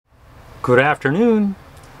Good afternoon.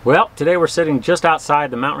 Well, today we're sitting just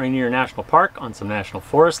outside the Mount Rainier National Park on some national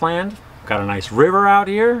forest land. Got a nice river out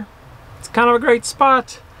here. It's kind of a great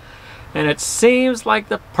spot. And it seems like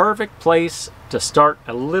the perfect place to start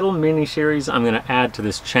a little mini series I'm going to add to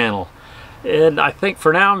this channel. And I think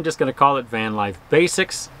for now I'm just going to call it Vanlife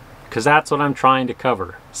Basics, because that's what I'm trying to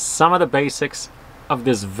cover. Some of the basics of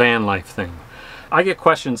this van life thing. I get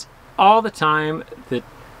questions all the time that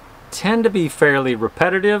tend to be fairly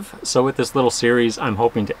repetitive, so with this little series I'm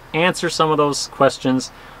hoping to answer some of those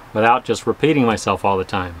questions without just repeating myself all the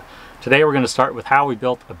time. Today we're going to start with how we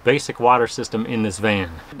built a basic water system in this van.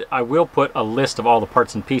 I will put a list of all the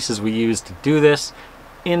parts and pieces we used to do this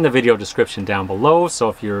in the video description down below, so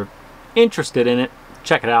if you're interested in it,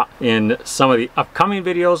 check it out. In some of the upcoming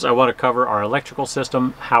videos I want to cover our electrical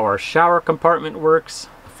system, how our shower compartment works,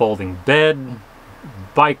 folding bed,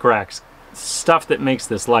 bike racks, stuff that makes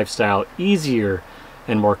this lifestyle easier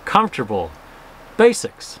and more comfortable.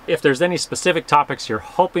 Basics. If there's any specific topics you're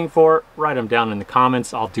hoping for, write them down in the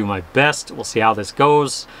comments. I'll do my best. We'll see how this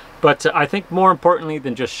goes. But I think more importantly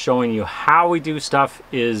than just showing you how we do stuff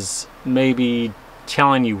is maybe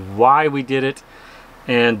telling you why we did it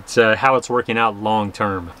and how it's working out long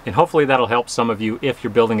term. And hopefully that'll help some of you if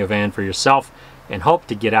you're building a van for yourself and hope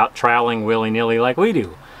to get out troweling willy-nilly like we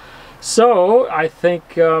do. So I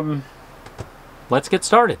think let's get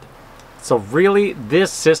started. So really,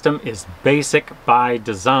 this system is basic by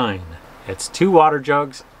design. It's 2 water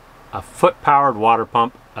jugs, a foot-powered water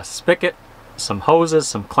pump, a spigot, some hoses,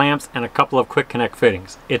 some clamps, and a couple of quick connect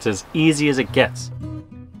fittings. It's as easy as it gets.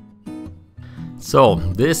 So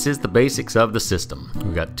this is the basics of the system.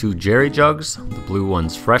 We've got 2 jerry jugs. The blue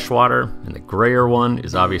one's fresh water, and the grayer one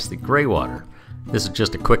is obviously gray water. This is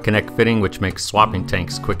just a quick connect fitting, which makes swapping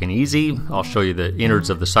tanks quick and easy. I'll show you the innards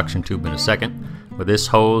of the suction tube in a second. But this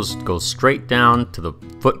hose goes straight down to the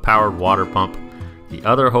foot-powered water pump. The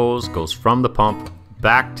other hose goes from the pump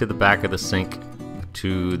back to the back of the sink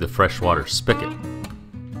to the freshwater spigot.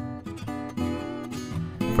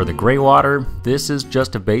 For the gray water, this is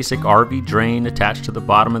just a basic RV drain attached to the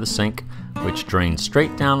bottom of the sink, which drains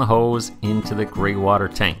straight down the hose into the gray water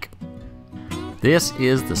tank. This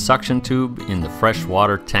is the suction tube in the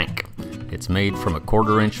freshwater tank. It's made from a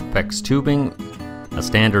 1/4-inch Pex tubing, a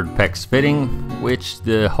standard Pex fitting, which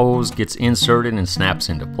the hose gets inserted and snaps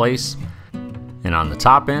into place. And on the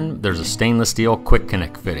top end, there's a stainless steel quick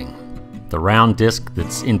connect fitting. The round disc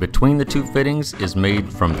that's in between the 2 fittings is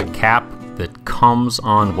made from the cap that comes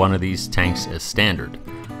on one of these tanks as standard.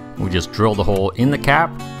 We just drilled a hole in the cap,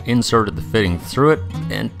 inserted the fitting through it,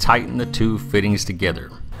 and tightened the 2 fittings together.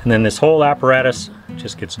 And then this whole apparatus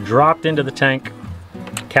just gets dropped into the tank,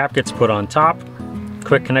 cap gets put on top,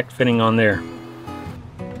 quick connect fitting on there.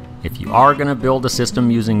 If you are going to build a system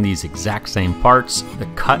using these exact same parts, the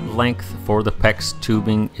cut length for the Pex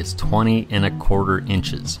tubing is 20 1/4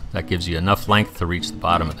 inches. That gives you enough length to reach the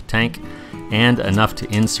bottom of the tank and enough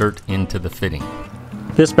to insert into the fitting.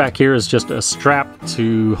 This back here is just a strap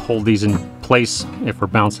to hold these in place if we're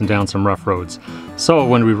bouncing down some rough roads. So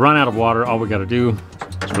when we run out of water, all we got to do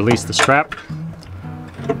is release the strap,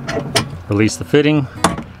 release the fitting,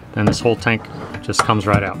 and this whole tank just comes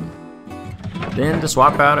right out. Then to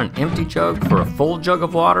swap out an empty jug for a full jug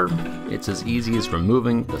of water, it's as easy as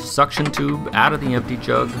removing the suction tube out of the empty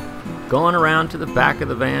jug, going around to the back of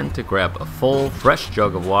the van to grab a full fresh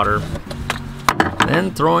jug of water,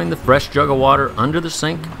 then throwing the fresh jug of water under the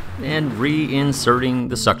sink and reinserting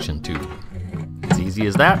the suction tube. As easy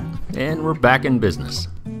as that, and we're back in business.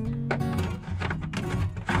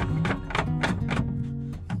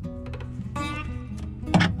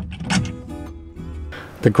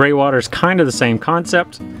 The gray water is kind of the same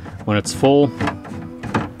concept. When it's full,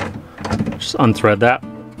 just unthread that,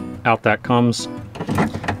 out that comes,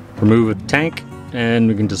 remove the tank, and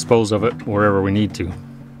we can dispose of it wherever we need to.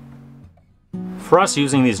 For us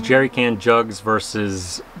using these jerry can jugs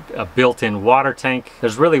versus a built-in water tank,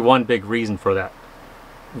 there's really one big reason for that.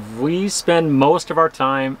 We spend most of our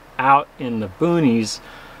time out in the boonies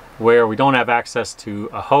where we don't have access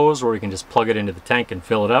to a hose where we can just plug it into the tank and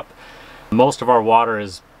fill it up. Most of our water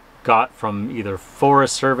is got from either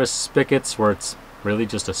Forest Service spigots, where it's really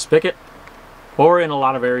just a spigot, or in a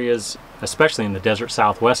lot of areas, especially in the desert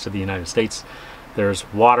southwest of the United States, there's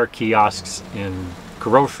water kiosks in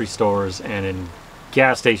grocery stores and in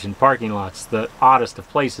gas station parking lots, the oddest of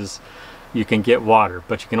places you can get water,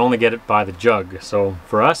 but you can only get it by the jug. So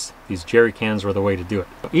for us, these jerry cans were the way to do it.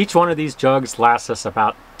 Each one of these jugs lasts us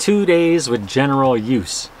about 2 days with general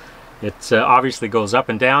use. It obviously goes up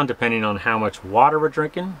and down depending on how much water we're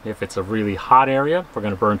drinking. If it's a really hot area, we're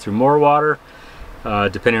going to burn through more water.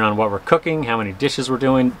 Depending on what we're cooking, how many dishes we're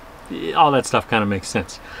doing, all that stuff kind of makes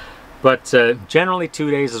sense. But generally 2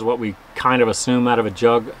 days is what we kind of assume out of a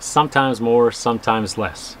jug, sometimes more, sometimes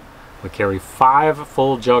less. We carry 5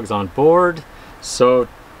 full jugs on board, so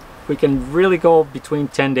we can really go between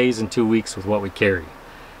 10 days and 2 weeks with what we carry.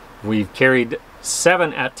 We've carried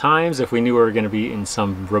 7 at times if we knew we were going to be in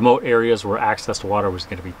some remote areas where access to water was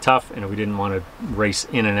going to be tough and we didn't want to race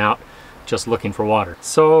in and out just looking for water.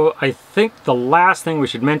 So I think the last thing we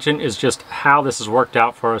should mention is just how this has worked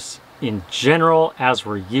out for us in general as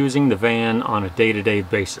we're using the van on a day-to-day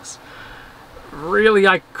basis. Really,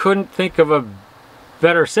 I couldn't think of a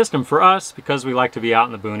better system for us because we like to be out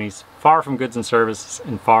in the boonies, far from goods and services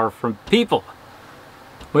and far from people.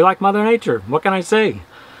 We like Mother Nature, what can I say?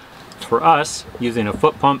 For us, using a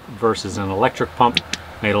foot pump versus an electric pump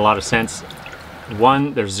made a lot of sense.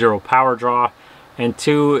 1, there's 0 power draw, and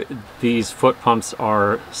 2, these foot pumps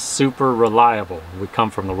are super reliable. We come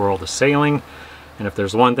from the world of sailing, and if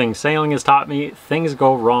there's one thing sailing has taught me, things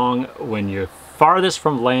go wrong when you're farthest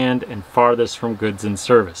from land and farthest from goods and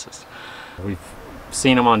services. We've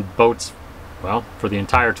seen them on boats, well, for the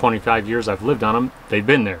entire 25 years I've lived on them, they've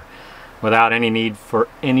been there without any need for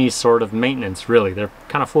any sort of maintenance, really. They're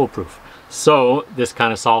kind of foolproof. So this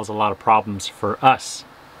kind of solves a lot of problems for us.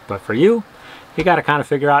 But for you, you got to kind of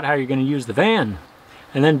figure out how you're going to use the van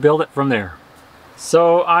and then build it from there.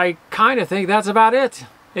 So I kind of think that's about it.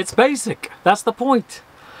 It's basic. That's the point.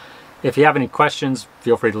 If you have any questions,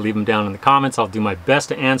 feel free to leave them down in the comments. I'll do my best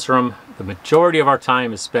to answer them. The majority of our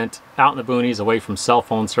time is spent out in the boonies, away from cell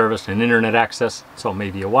phone service and internet access, so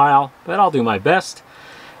maybe a while, but I'll do my best.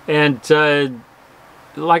 And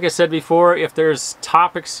like I said before, if there's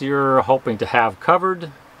topics you're hoping to have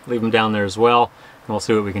covered, leave them down there as well, and we'll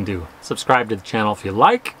see what we can do. Subscribe to the channel if you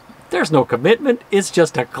like. There's no commitment, it's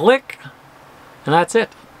just a click. And that's it.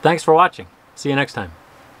 Thanks for watching. See you next time.